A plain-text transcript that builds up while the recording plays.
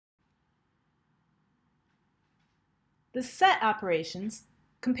The set operations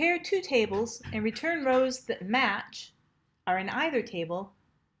compare two tables and return rows that match, are in either table,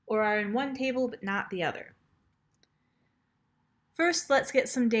 or are in one table but not the other. First, let's get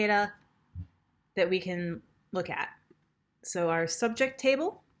some data that we can look at. So our subject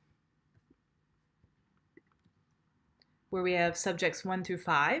table, where we have subjects 1 through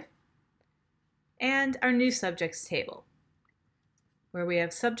 5, and our new subjects table, where we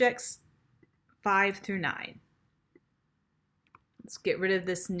have subjects 5 through 9. Let's get rid of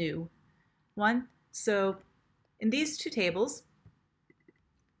this new one. So in these two tables,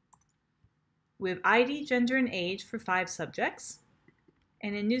 we have ID, gender, and age for 5 subjects.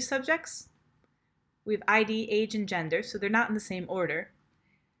 And in new subjects, we have ID, age, and gender, so they're not in the same order.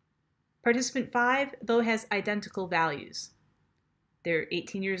 Participant 5, though, has identical values. They're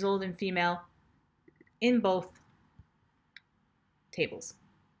 18 years old and female in both tables.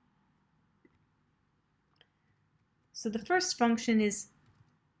 So the first function is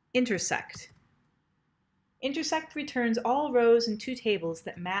intersect. Intersect returns all rows in two tables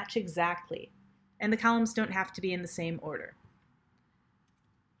that match exactly, and the columns don't have to be in the same order.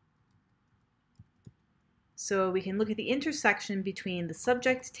 So we can look at the intersection between the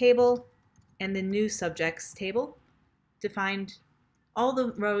subject table and the new subjects table to find all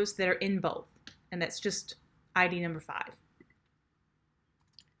the rows that are in both, and that's just ID number 5.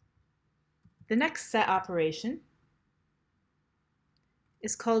 The next set operation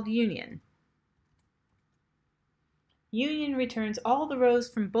is called union. Union returns all the rows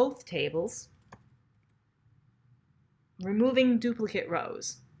from both tables, removing duplicate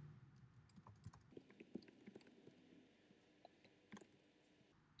rows.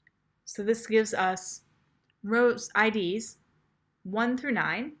 So this gives us rows IDs 1 through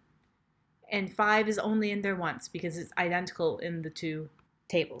 9, and 5 is only in there once because it's identical in the two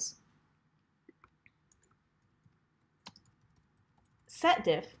tables.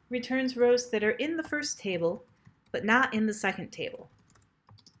 Setdiff returns rows that are in the first table but not in the second table.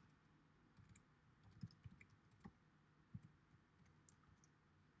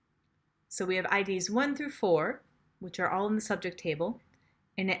 So we have IDs 1 through 4, which are all in the subject table,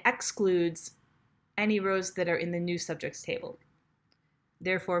 and it excludes any rows that are in the new subjects table.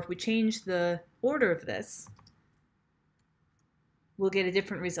 Therefore, if we change the order of this, we'll get a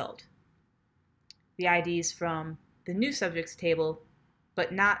different result. The IDs from the new subjects table,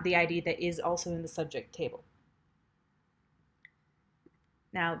 but not the ID that is also in the subject table.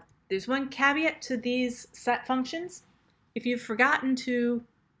 Now, there's one caveat to these set functions. If you've forgotten to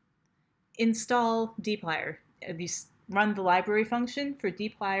install dplyr, at least run the library function for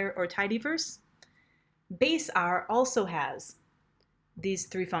dplyr or tidyverse, baseR also has these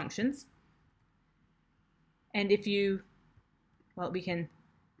 3 functions. And if you, well, we can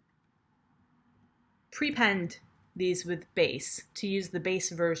prepend these with base to use the base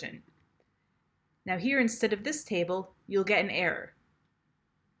version. Now here, instead of this table, you'll get an error.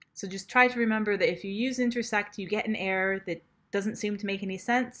 So just try to remember that if you use intersect, you get an error that doesn't seem to make any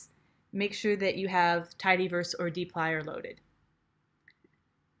sense. Make sure that you have tidyverse or dplyr loaded.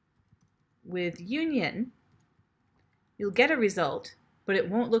 With union, you'll get a result, but it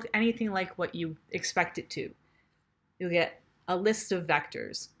won't look anything like what you expect it to. You'll get a list of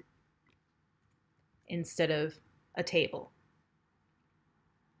vectors instead of a table.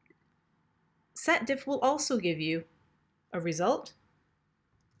 Setdiff will also give you a result,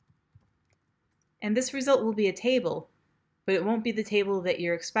 and this result will be a table, but it won't be the table that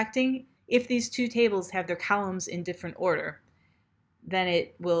you're expecting. If these two tables have their columns in different order, then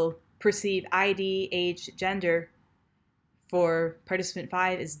it will perceive ID, age, gender for participant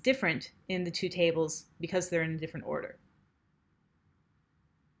 5 is different in the two tables because they're in a different order.